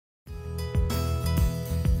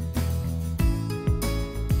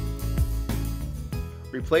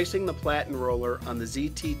replacing the Platen roller on the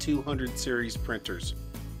ZT200 series printers.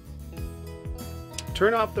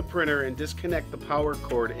 Turn off the printer and disconnect the power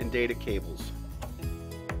cord and data cables.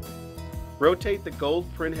 Rotate the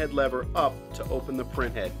gold printhead lever up to open the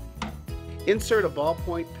printhead. Insert a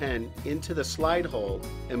ballpoint pen into the slide hole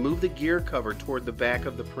and move the gear cover toward the back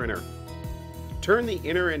of the printer. Turn the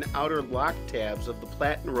inner and outer lock tabs of the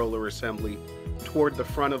Platen roller assembly toward the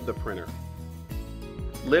front of the printer.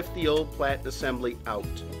 Lift the old Platen assembly out.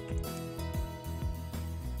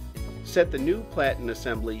 Set the new Platen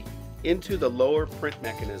assembly into the lower print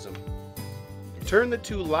mechanism. Turn the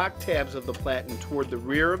two lock tabs of the Platen toward the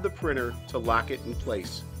rear of the printer to lock it in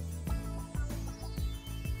place.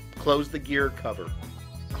 Close the gear cover.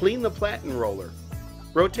 Clean the Platen roller.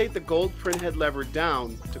 Rotate the gold printhead lever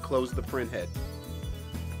down to close the printhead.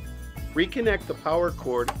 Reconnect the power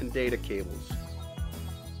cord and data cables.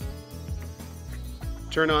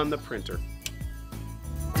 Turn on the printer.